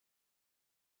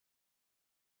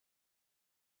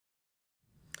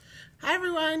Hi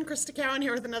everyone, Crista Cowan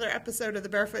here with another episode of The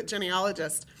Barefoot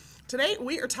Genealogist. Today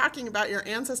we are talking about your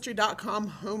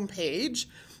Ancestry.com homepage.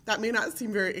 That may not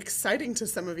seem very exciting to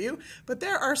some of you, but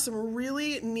there are some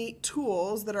really neat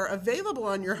tools that are available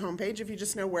on your homepage if you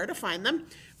just know where to find them,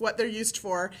 what they're used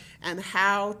for, and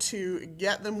how to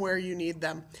get them where you need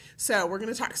them. So we're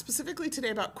going to talk specifically today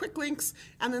about quick links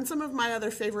and then some of my other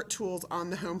favorite tools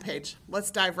on the homepage. Let's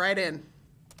dive right in.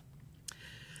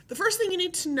 The first thing you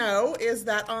need to know is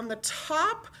that on the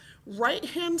top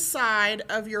right-hand side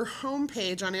of your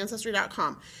homepage on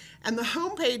Ancestry.com, and the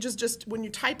homepage is just when you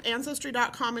type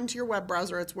Ancestry.com into your web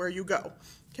browser, it's where you go.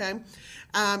 Okay.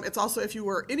 It's also if you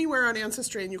were anywhere on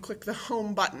Ancestry and you click the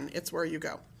home button, it's where you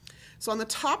go. So on the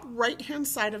top right-hand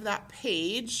side of that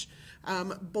page,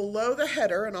 below the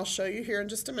header, and I'll show you here in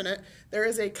just a minute, there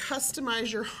is a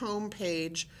Customize Your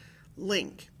Homepage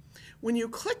link. When you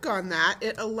click on that,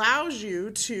 it allows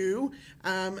you to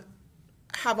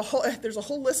there's a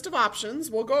whole list of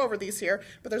options. We'll go over these here,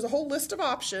 but there's a whole list of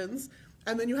options,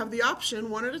 and then you have the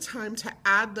option one at a time to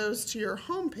add those to your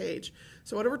homepage.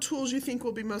 So whatever tools you think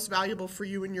will be most valuable for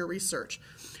you in your research.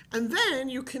 And then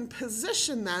you can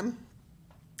position them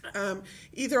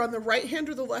either on the right hand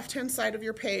or the left hand side of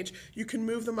your page. You can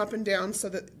move them up and down so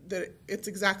that it's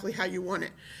exactly how you want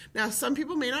it. Now some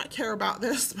people may not care about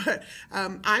this, but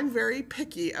I'm very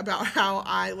picky about how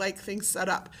I like things set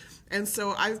up, and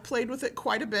so I've played with it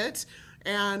quite a bit,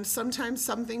 and sometimes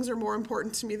some things are more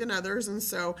important to me than others, and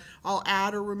so I'll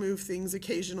add or remove things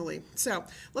occasionally. So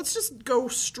let's just go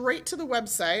straight to the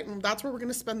website, and that's where we're going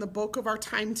to spend the bulk of our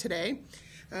time today.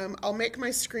 I'll make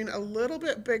my screen a little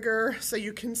bit bigger so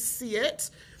you can see it,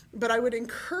 but I would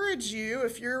encourage you,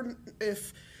 if you're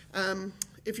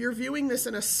viewing this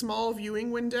in a small viewing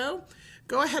window,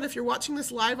 go ahead, if you're watching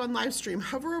this live on live stream,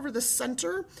 hover over the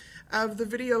center of the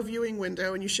video viewing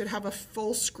window and you should have a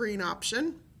full screen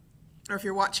option. Or if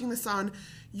you're watching this on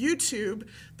YouTube,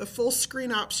 the full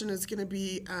screen option is going to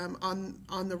be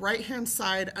on the right hand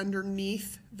side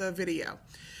underneath the video.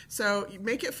 So you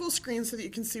make it full screen so that you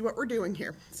can see what we're doing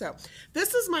here. So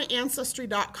this is my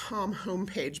Ancestry.com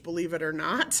homepage, believe it or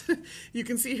not. You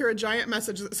can see here a giant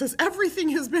message that says everything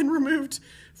has been removed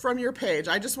from your page.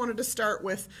 I just wanted to start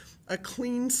with a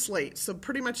clean slate. So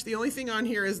pretty much the only thing on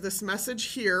here is this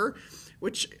message here,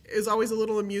 which is always a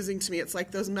little amusing to me. It's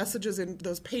like those messages in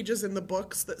those pages in the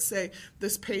books that say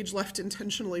this page left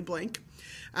intentionally blank.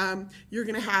 You're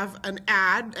going to have an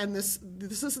ad, and this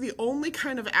is the only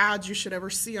kind of ads you should ever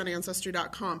see on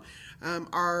Ancestry.com,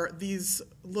 are these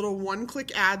little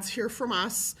one-click ads here from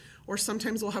us, or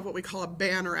sometimes we'll have what we call a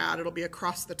banner ad. It'll be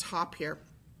across the top here.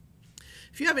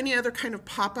 If you have any other kind of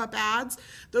pop-up ads,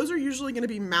 those are usually going to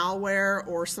be malware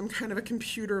or some kind of a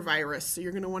computer virus, so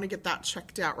you're going to want to get that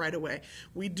checked out right away.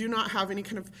 We do not have any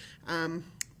kind of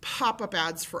pop-up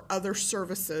ads for other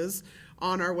services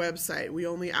on our website. We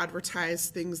only advertise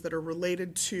things that are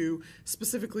related to,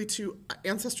 specifically to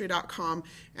Ancestry.com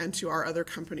and to our other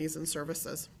companies and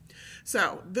services.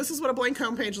 So this is what a blank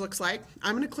homepage looks like.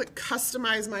 I'm going to click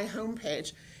Customize My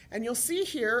Homepage. And you'll see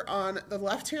here on the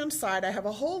left-hand side, I have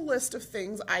a whole list of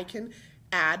things I can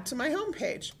add to my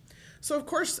homepage. So of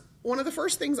course, one of the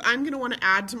first things I'm going to want to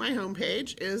add to my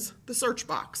homepage is the search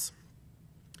box.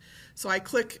 So I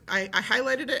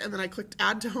highlighted it and then I clicked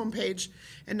Add to Homepage,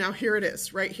 and now here it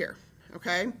is, right here,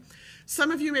 okay?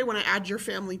 Some of you may want to add your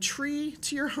family tree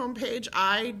to your homepage.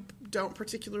 I don't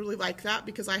particularly like that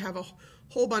because I have a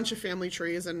whole bunch of family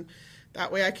trees, and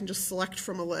that way I can just select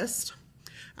from a list.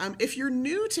 If you're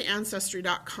new to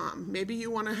Ancestry.com, maybe you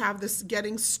want to have this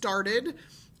Getting Started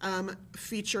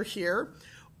feature here,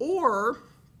 or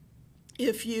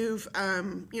if you've,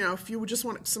 if you just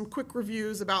want some quick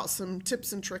reviews about some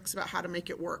tips and tricks about how to make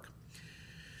it work.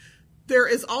 There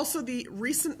is also the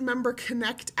Recent Member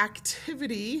Connect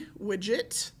Activity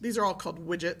widget. These are all called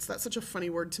widgets. That's such a funny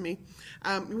word to me.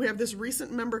 We have this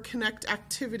Recent Member Connect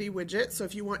Activity widget. So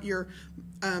if you want your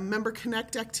Member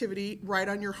Connect activity right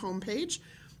on your homepage,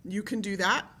 you can do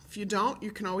that. If you don't, you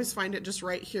can always find it just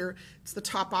right here. It's the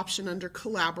top option under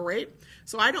Collaborate.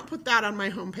 So I don't put that on my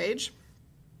homepage,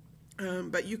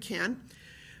 but you can.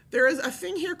 There is a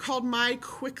thing here called My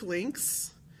Quick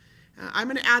Links. I'm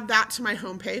going to add that to my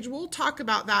homepage. We'll talk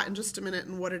about that in just a minute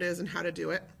and what it is and how to do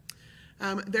it.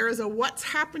 There is a What's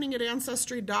Happening at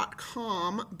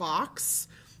Ancestry.com box.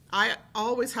 I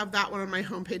always have that one on my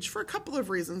homepage for a couple of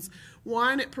reasons.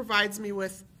 One, it provides me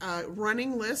with a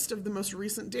running list of the most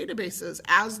recent databases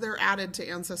as they're added to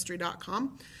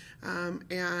Ancestry.com.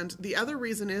 And the other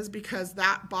reason is because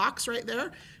that box right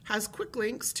there has quick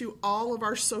links to all of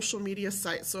our social media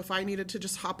sites. So if I needed to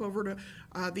just hop over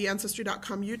to the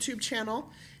Ancestry.com YouTube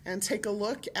channel and take a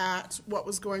look at what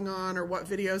was going on or what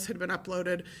videos had been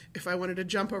uploaded, if I wanted to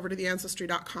jump over to the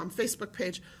Ancestry.com Facebook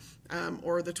page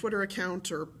or the Twitter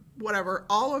account or whatever,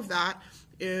 all of that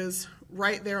is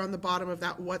right there on the bottom of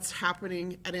that What's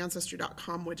Happening at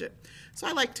Ancestry.com widget. So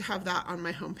I like to have that on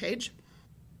my homepage.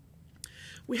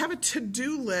 We have a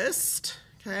to-do list,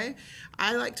 okay?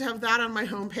 I like to have that on my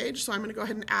homepage, so I'm going to go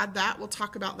ahead and add that. We'll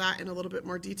talk about that in a little bit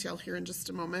more detail here in just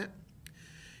a moment.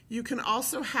 You can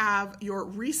also have your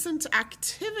recent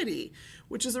activity,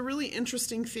 which is a really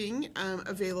interesting thing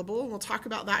available. We'll talk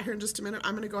about that here in just a minute.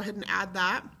 I'm going to go ahead and add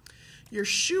that. Your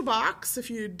shoebox, if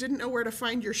you didn't know where to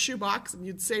find your shoebox and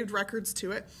you'd saved records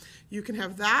to it, you can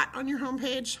have that on your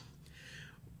homepage.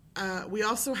 We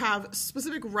also have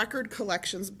specific record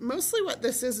collections. Mostly what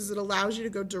this is it allows you to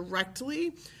go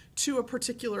directly to a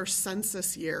particular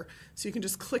census year. So you can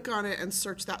just click on it and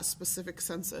search that specific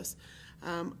census.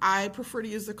 I prefer to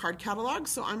use the card catalog,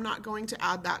 so I'm not going to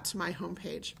add that to my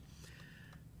homepage.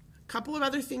 A couple of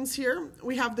other things here.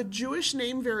 We have the Jewish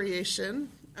name variation.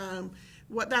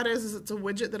 What that is it's a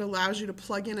widget that allows you to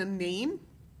plug in a name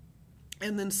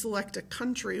and then select a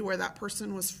country where that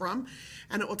person was from,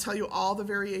 and it will tell you all the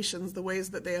variations, the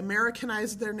ways that they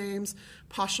Americanized their names,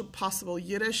 possible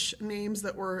Yiddish names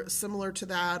that were similar to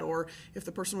that, or if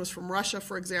the person was from Russia,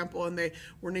 for example, and they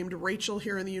were named Rachel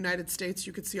here in the United States,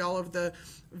 you could see all of the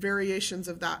variations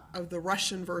of that, of the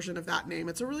Russian version of that name.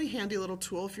 It's a really handy little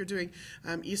tool if you're doing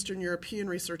Eastern European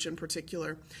research in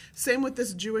particular. Same with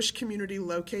this Jewish community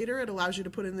locator. It allows you to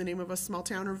put in the name of a small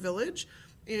town or village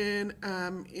in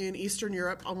Eastern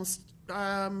Europe,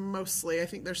 mostly. I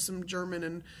think there's some German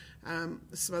and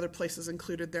some other places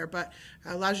included there, but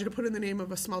allows you to put in the name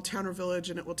of a small town or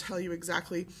village, and it will tell you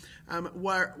exactly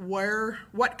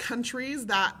what countries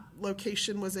that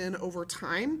location was in over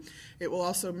time. It will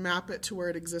also map it to where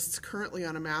it exists currently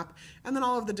on a map, and then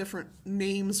all of the different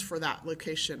names for that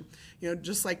location. You know,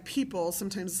 just like people,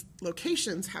 sometimes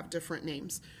locations have different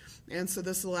names. And so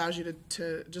this allows you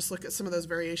to just look at some of those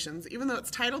variations. Even though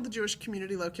it's titled the Jewish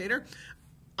Community Locator,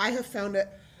 I have found it,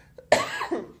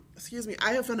 excuse me,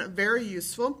 I have found it very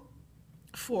useful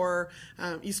for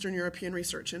Eastern European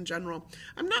research in general.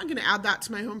 I'm not going to add that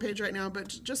to my homepage right now, but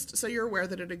just so you're aware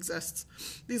that it exists.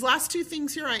 These last two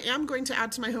things here I am going to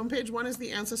add to my homepage. One is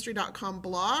the Ancestry.com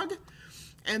blog,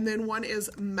 and then one is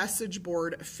message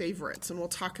board favorites, and we'll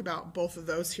talk about both of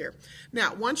those here.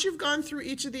 Now, once you've gone through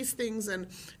each of these things and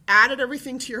added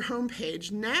everything to your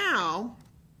homepage, now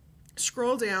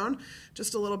scroll down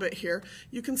just a little bit here.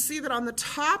 You can see that on the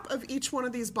top of each one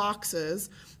of these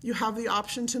boxes, you have the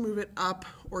option to move it up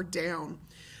or down.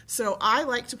 So I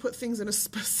like to put things in a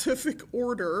specific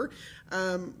order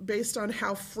based on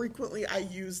how frequently I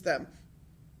use them.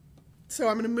 So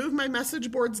I'm going to move my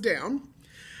message boards down.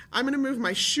 I'm going to move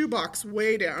my shoebox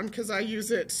way down because I use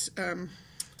it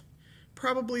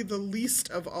probably the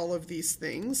least of all of these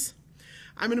things.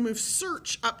 I'm going to move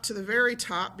search up to the very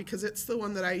top because it's the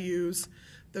one that I use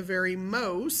the very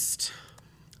most.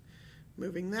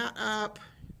 Moving that up.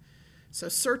 So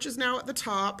search is now at the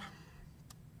top.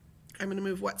 I'm going to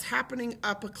move what's happening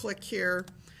up a click here.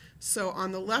 So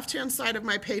on the left-hand side of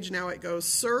my page now it goes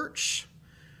search,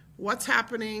 what's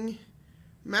happening,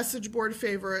 message board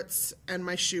favorites, and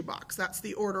my shoebox. That's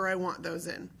the order I want those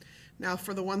in. Now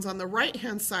for the ones on the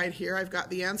right-hand side here, I've got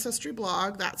the Ancestry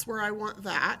blog. That's where I want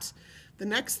that. The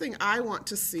next thing I want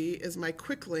to see is my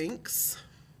quick links.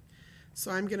 So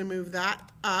I'm going to move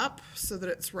that up so that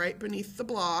it's right beneath the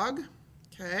blog.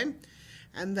 Okay.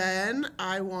 And then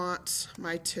I want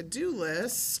my to-do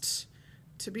list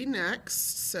to be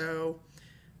next. So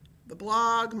the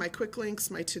blog, my quick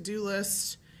links, my to-do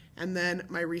list, and then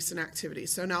my recent activity.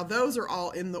 So now those are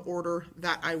all in the order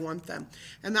that I want them.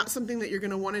 And that's something that you're going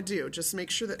to want to do. Just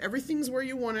make sure that everything's where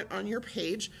you want it on your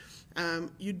page.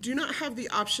 You do not have the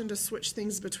option to switch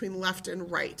things between left and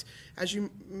right. As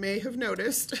you may have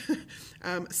noticed,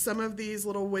 some of these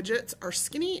little widgets are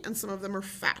skinny and some of them are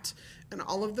fat. And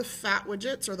all of the fat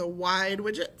widgets or the wide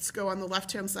widgets go on the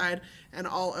left-hand side, and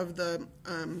all of the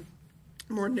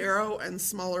more narrow and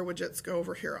smaller widgets go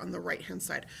over here on the right-hand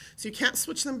side. So you can't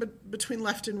switch them between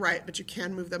left and right, but you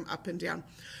can move them up and down.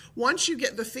 Once you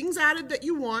get the things added that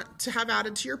you want to have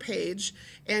added to your page,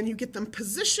 and you get them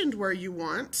positioned where you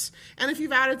want, and if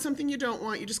you've added something you don't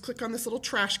want, you just click on this little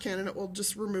trash can and it will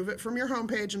just remove it from your home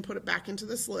page and put it back into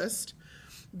this list.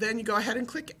 Then you go ahead and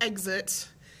click exit,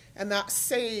 and that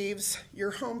saves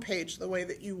your home page the way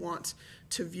that you want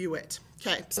to view it.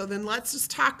 Okay, so then let's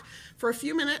just talk for a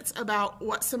few minutes about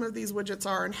what some of these widgets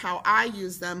are and how I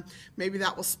use them. Maybe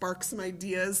that will spark some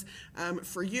ideas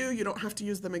for you. You don't have to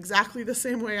use them exactly the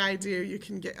same way I do. You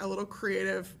can get a little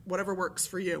creative, whatever works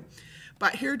for you.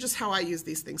 But here just how I use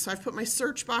these things. So I've put my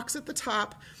search box at the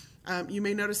top. You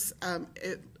may notice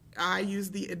I use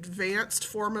the advanced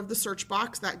form of the search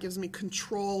box. That gives me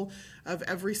control of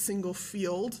every single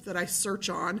field that I search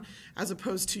on, as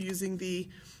opposed to using the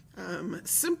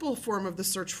simple form of the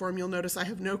search form. You'll notice I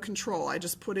have no control. I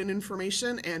just put in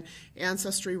information and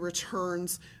Ancestry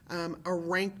returns a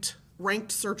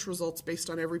ranked search results based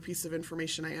on every piece of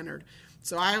information I entered.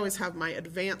 So I always have my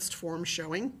advanced form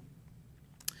showing.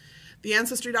 The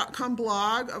Ancestry.com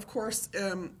blog, of course,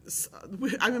 I'm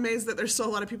amazed that there's still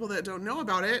a lot of people that don't know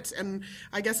about it, and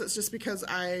I guess it's just because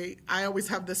I always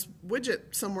have this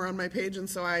widget somewhere on my page, and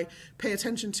so I pay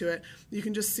attention to it. You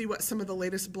can just see what some of the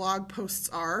latest blog posts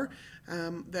are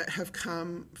that have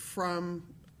come from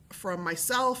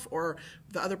myself or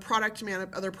the other product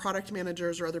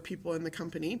managers or other people in the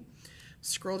company.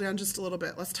 Scroll down just a little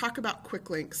bit. Let's talk about quick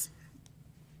links.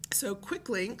 So quick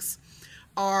links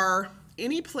are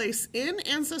any place in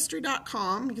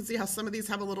Ancestry.com, you can see how some of these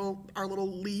have our little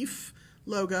leaf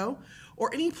logo,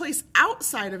 or any place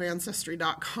outside of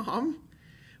Ancestry.com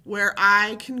where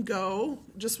I can go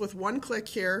just with one click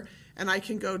here, and I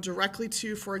can go directly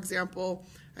to, for example,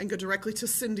 I can go directly to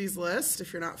Cindy's list.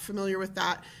 If you're not familiar with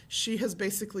that, she has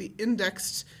basically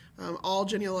indexed all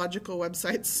genealogical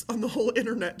websites on the whole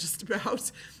internet just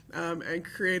about, and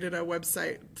created a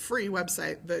website, free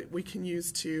website that we can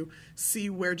use to see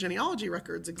where genealogy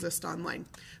records exist online.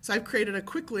 So I've created a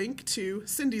quick link to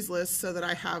Cindy's list so that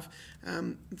I have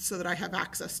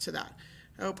access to that.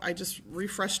 Oh, I just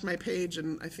refreshed my page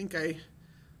and I think I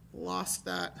lost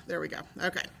that. There we go.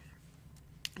 Okay,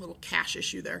 a little cache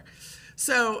issue there.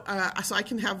 So I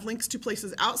can have links to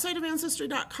places outside of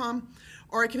Ancestry.com,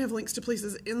 or I can have links to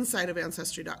places inside of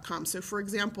Ancestry.com. So for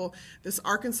example, this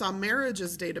Arkansas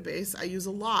marriages database I use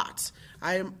a lot.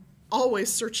 I am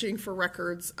always searching for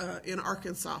records in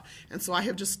Arkansas. And so I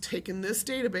have just taken this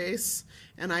database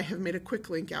and I have made a quick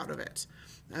link out of it.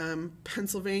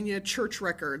 Pennsylvania church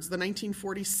records, the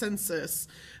 1940 census.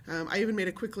 I even made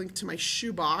a quick link to my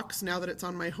shoebox. Now that it's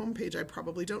on my homepage, I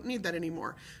probably don't need that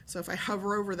anymore. So if I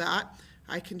hover over that,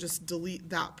 I can just delete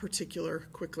that particular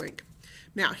quick link.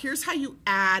 Now, here's how you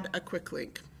add a quick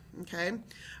link. Okay,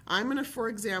 I'm going to, for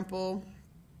example,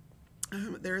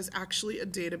 there is actually a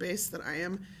database that I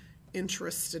am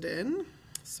interested in.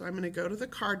 So I'm going to go to the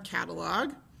card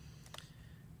catalog.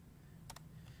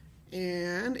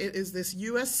 And it is this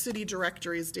U.S. City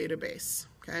Directories database,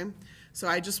 okay? So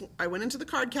I went into the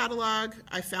card catalog,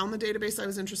 I found the database I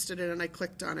was interested in, and I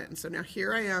clicked on it. And so now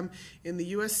here I am in the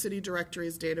U.S. City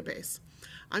Directories database.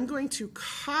 I'm going to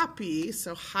copy,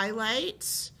 so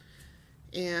highlight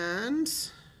and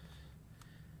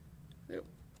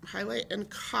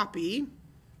copy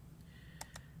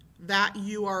that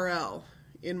URL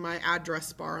in my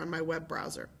address bar on my web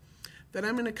browser. Then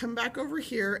I'm going to come back over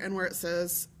here, and where it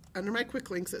says, under my quick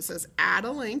links, it says add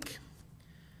a link.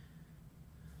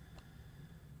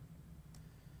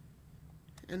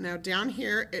 And now down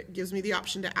here, it gives me the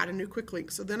option to add a new quick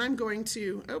link. So then I'm going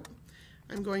to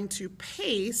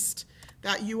paste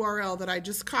that URL that I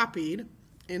just copied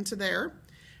into there.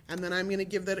 And then I'm going to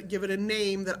give it a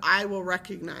name that I will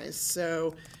recognize.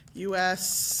 So U.S.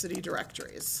 City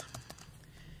Directories.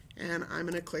 And I'm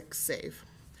going to click Save.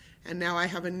 And now I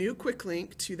have a new quick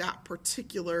link to that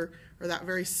particular or that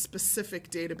very specific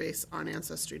database on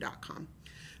Ancestry.com.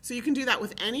 So you can do that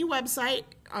with any website,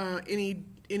 any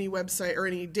website or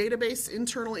any database,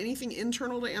 anything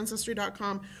internal to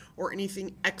Ancestry.com or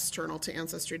anything external to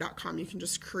Ancestry.com. You can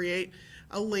just create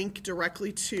a link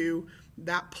directly to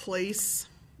that place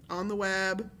on the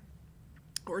web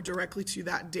or directly to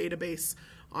that database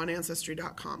on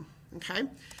Ancestry.com. Okay,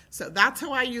 so that's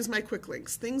how I use my quick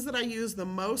links. Things that I use the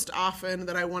most often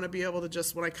that I want to be able to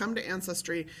just, when I come to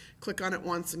Ancestry, click on it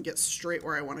once and get straight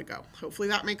where I want to go. Hopefully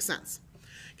that makes sense.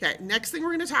 Okay, next thing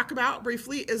we're going to talk about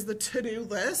briefly is the to-do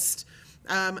list.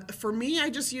 For me, I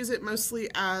just use it mostly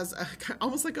as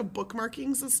almost like a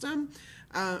bookmarking system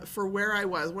for where I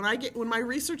was. When my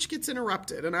research gets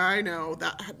interrupted, and I know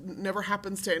that never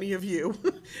happens to any of you,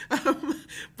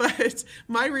 but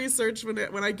my research,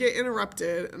 when I get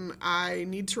interrupted and I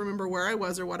need to remember where I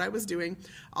was or what I was doing,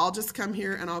 I'll just come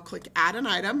here and I'll click Add an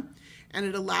Item, and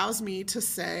it allows me to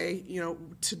say,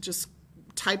 to just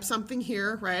type something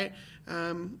here, right?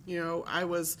 I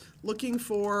was looking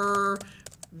for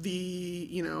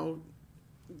the,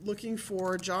 looking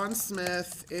for John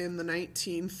Smith in the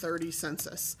 1930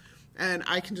 census. And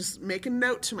I can just make a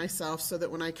note to myself so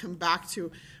that when I come back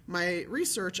to my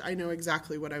research, I know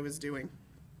exactly what I was doing.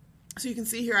 So you can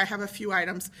see here I have a few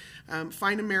items.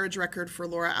 Find a marriage record for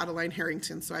Laura Adeline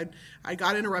Harrington. So I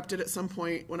got interrupted at some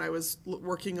point when I was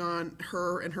working on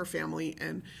her and her family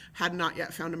and had not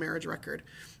yet found a marriage record.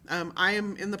 I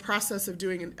am in the process of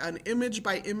doing an image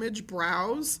by image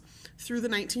browse through the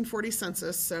 1940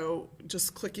 census, so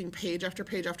just clicking page after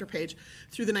page after page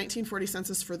through the 1940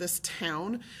 census for this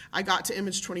town. I got to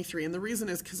image 23, and the reason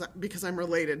is because I'm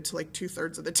related to like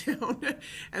 2/3 of the town,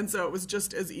 and so it was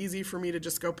just as easy for me to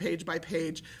just go page by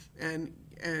page and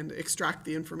extract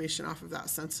the information off of that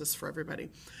census for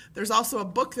everybody. There's also a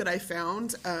book that I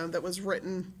found that was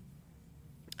written,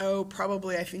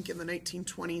 probably I think in the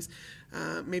 1920s,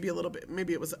 maybe a little bit,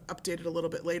 maybe it was updated a little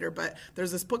bit later, but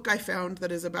there's this book I found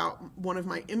that is about one of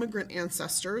my immigrant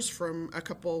ancestors from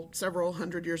several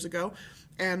hundred years ago,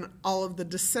 and all of the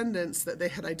descendants that they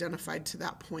had identified to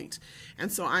that point.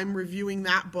 And so I'm reviewing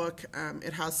that book.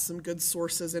 It has some good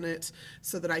sources in it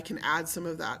so that I can add some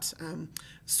of that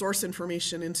source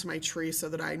information into my tree so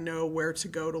that I know where to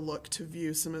go to look to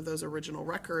view some of those original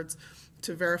records,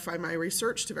 to verify my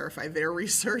research, to verify their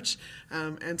research,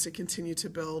 and to continue to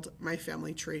build my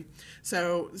family tree.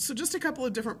 So just a couple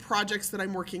of different projects that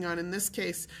I'm working on in this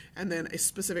case, and then a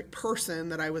specific person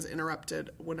that I was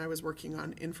interrupted when I was working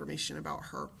on information about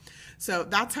her. So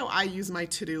that's how I use my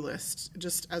to-do list,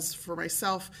 just as for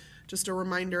myself, just a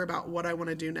reminder about what I want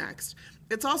to do next.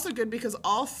 It's also good because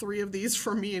all three of these,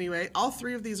 for me anyway, all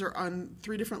three of these are on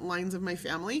 3 different lines of my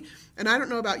family. And I don't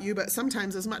know about you, but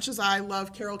sometimes, as much as I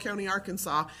love Carroll County,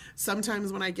 Arkansas,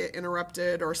 sometimes when I get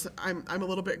interrupted, or I'm a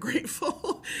little bit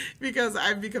grateful because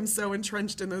I've become so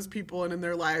entrenched in those people and in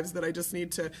their lives that I just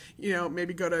need to,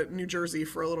 maybe go to New Jersey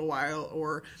for a little while,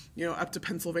 or, up to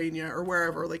Pennsylvania or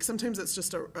wherever. Like sometimes it's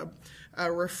just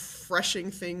a refreshing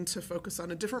thing to focus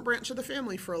on a different branch of the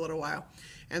family for a little while.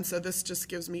 And so this just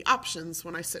gives me options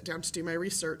when I sit down to do my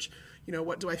research.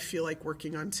 What do I feel like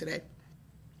working on today?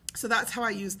 So that's how I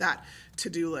use that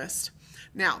to-do list.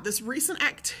 Now, this recent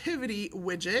activity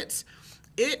widget,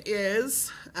 it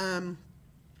is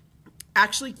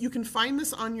actually, you can find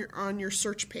this on your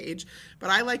search page, but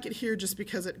I like it here just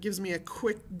because it gives me a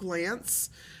quick glance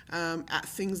at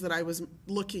things that I was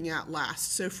looking at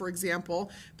last. So for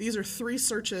example, these are 3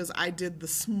 searches I did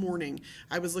this morning.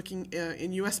 I was looking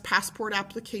in U.S. passport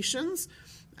applications.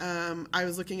 I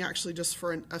was looking actually just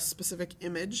for a specific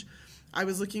image. I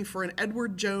was looking for an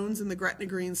Edward Jones in the Gretna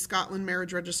Green Scotland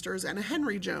marriage registers and a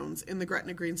Henry Jones in the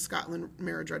Gretna Green Scotland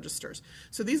marriage registers.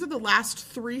 So these are the last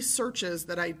 3 searches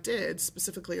that I did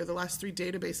specifically, or the last 3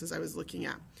 databases I was looking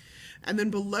at. And then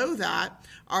below that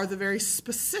are the very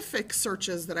specific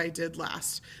searches that I did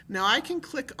last. Now I can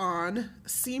click on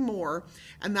See More,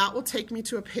 and that will take me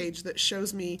to a page that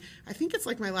shows me, I think it's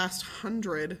like my last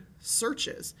 100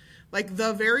 searches. Like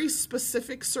the very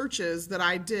specific searches that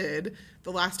I did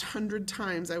the last 100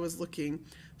 times I was looking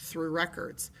through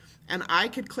records. And I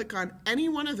could click on any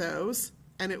one of those,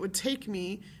 and it would take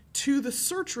me to the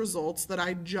search results that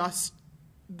I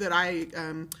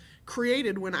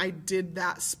created when I did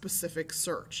that specific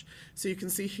search. So you can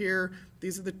see here,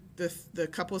 these are the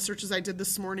couple of searches I did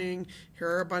this morning. Here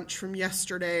are a bunch from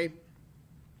yesterday.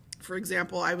 For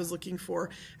example, I was looking for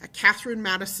a Catherine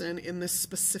Madison in this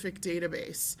specific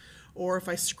database. Or if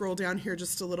I scroll down here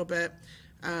just a little bit,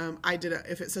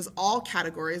 if it says all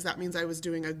categories, that means I was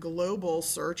doing a global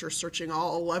search, or searching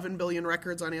all 11 billion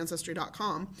records on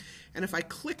Ancestry.com. And if I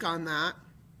click on that,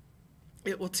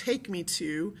 it will take me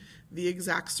to the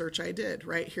exact search I did,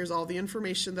 right? Here's all the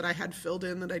information that I had filled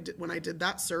in that I did when I did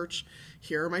that search.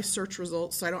 Here are my search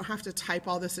results, so I don't have to type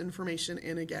all this information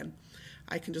in again.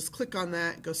 I can just click on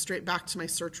that, go straight back to my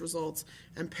search results,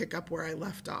 and pick up where I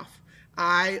left off.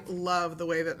 I love the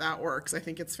way that works. I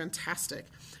think it's fantastic.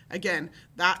 Again,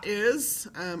 that is,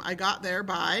 I got there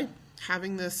by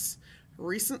having this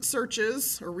recent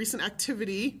searches or recent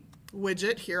activity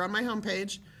widget here on my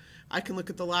homepage. I can look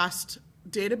at the last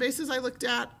databases I looked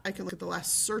at, I can look at the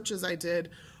last searches I did,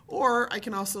 or I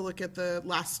can also look at the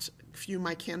last few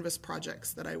My Canvas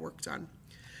projects that I worked on.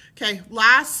 Okay,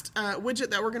 last widget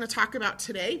that we're going to talk about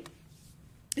today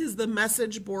is the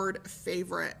message board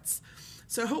favorites.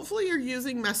 So hopefully you're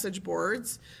using message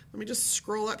boards. Let me just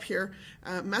scroll up here.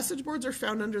 Message boards are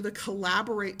found under the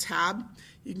Collaborate tab.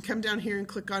 You can come down here and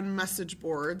click on message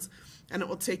boards, and it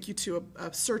will take you to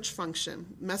a search function.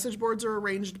 Message boards are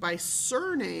arranged by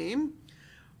surname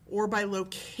or by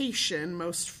location.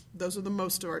 Those are the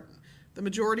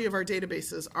majority of our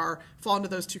databases fall into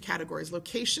those 2 categories,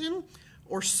 location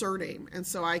or surname. And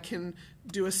so I can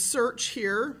do a search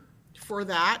here for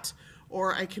that,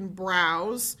 or I can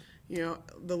browse.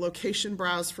 The location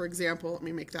browse, for example, let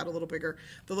me make that a little bigger.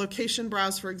 The location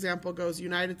browse, for example, goes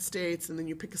United States, and then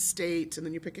you pick a state, and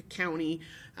then you pick a county,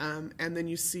 and then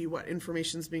you see what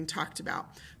information is being talked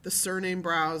about. The surname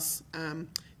browse,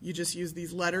 you just use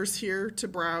these letters here to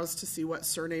browse to see what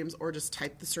surnames, or just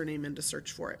type the surname in to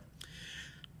search for it.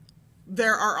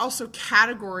 There are also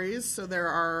categories, so there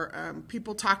are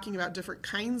people talking about different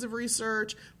kinds of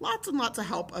research, lots and lots of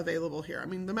help available here. I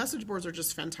mean, the message boards are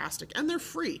just fantastic, and they're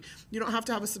free. You don't have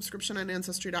to have a subscription on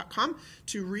Ancestry.com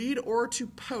to read or to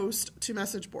post to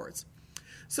message boards.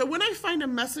 So when I find a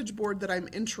message board that I'm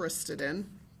interested in,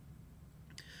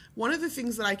 one of the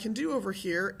things that I can do over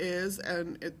here is,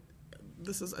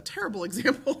 this is a terrible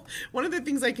example. One of the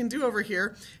things I can do over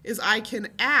here is I can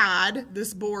add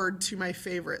this board to my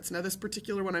favorites. Now this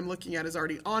particular one I'm looking at is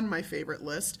already on my favorite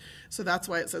list, so that's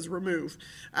why it says remove.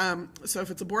 So if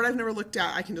it's a board I've never looked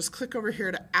at, I can just click over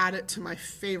here to add it to my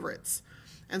favorites.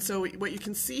 And so what you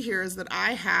can see here is that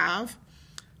I have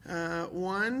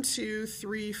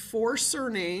 4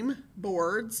 surname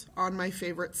boards on my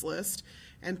favorites list,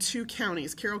 and 2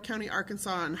 counties, Carroll County,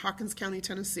 Arkansas, and Hawkins County,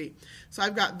 Tennessee. So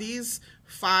I've got these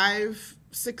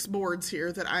 5-6 boards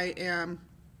here that I am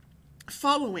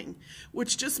following,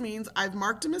 which just means I've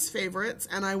marked them as favorites,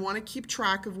 and I want to keep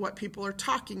track of what people are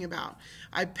talking about.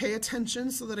 I pay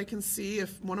attention so that I can see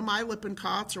if one of my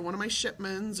Lippincotts or one of my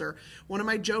Shipmans or one of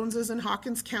my Joneses in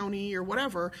Hawkins County or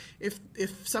whatever, if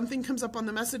something comes up on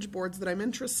the message boards that I'm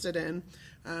interested in,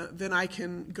 then I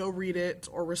can go read it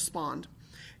or respond.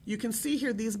 You can see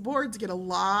here these boards get a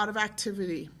lot of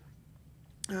activity.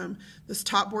 This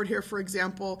top board here, for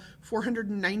example,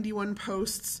 491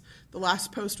 posts. The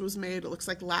last post was made, it looks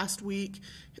like last week.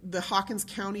 The Hawkins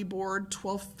County board,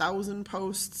 12,000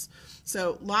 posts.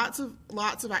 So lots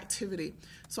of activity.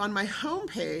 So on my home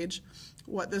page,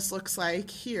 what this looks like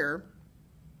here,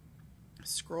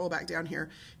 scroll back down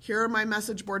here. Here are my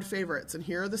message board favorites, and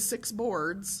here are the 6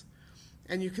 boards.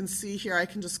 And you can see here I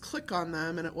can just click on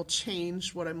them and it will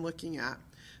change what I'm looking at.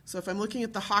 So if I'm looking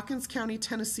at the Hawkins County,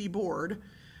 Tennessee board,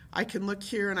 I can look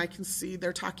here and I can see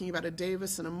they're talking about a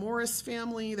Davis and a Morris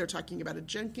family. They're talking about a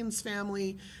Jenkins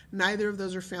family. Neither of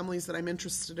those are families that I'm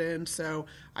interested in, so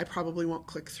I probably won't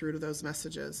click through to those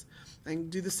messages. I can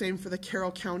do the same for the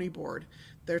Carroll County board.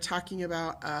 They're talking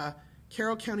about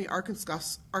Carroll County,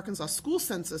 Arkansas school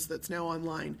census that's now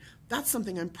online. That's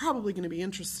something I'm probably going to be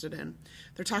interested in.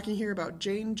 They're talking here about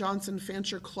Jane Johnson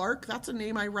Fancher Clark. That's a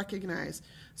name I recognize.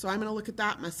 So I'm going to look at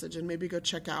that message and maybe go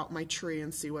check out my tree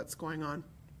and see what's going on.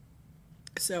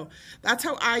 So that's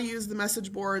how I use the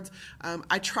message boards.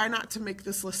 I try not to make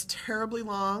this list terribly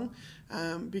long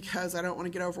because I don't want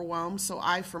to get overwhelmed. So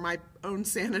I, for my own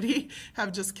sanity,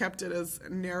 have just kept it as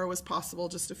narrow as possible,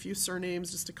 just a few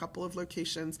surnames, just a couple of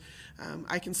locations.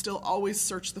 I can still always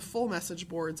search the full message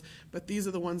boards, but these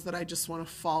are the ones that I just want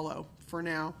to follow for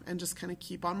now and just kind of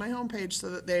keep on my homepage so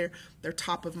that they're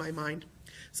top of my mind.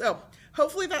 So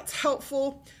hopefully that's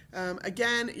helpful.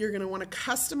 Again, you're going to want to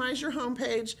customize your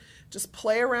homepage. Just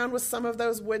play around with some of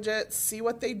those widgets, see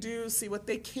what they do, see what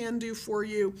they can do for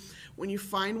you. When you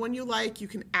find one you like, you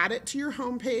can add it to your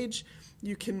homepage.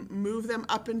 You can move them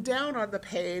up and down on the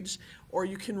page, or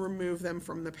you can remove them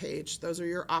from the page. Those are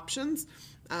your options.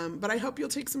 But I hope you'll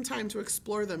take some time to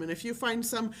explore them. And if you find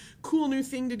some cool new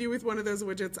thing to do with one of those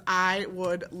widgets, I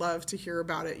would love to hear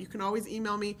about it. You can always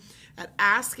email me at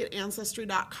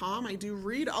ask@ancestry.com. I do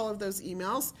read all of those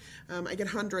emails. I get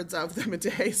hundreds of them a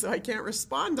day, so I can't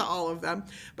respond to all of them.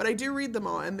 But I do read them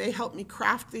all, and they help me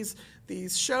craft these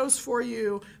shows for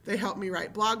you. They help me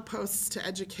write blog posts to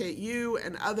educate you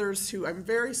and others who I'm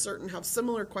very certain have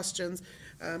similar questions.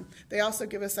 They also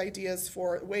give us ideas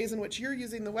for ways in which you're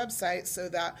using the website so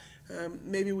that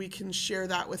maybe we can share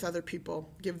that with other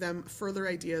people, give them further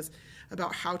ideas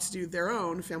about how to do their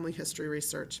own family history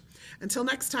research. Until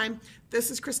next time, this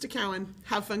is Crista Cowan.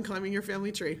 Have fun climbing your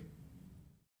family tree.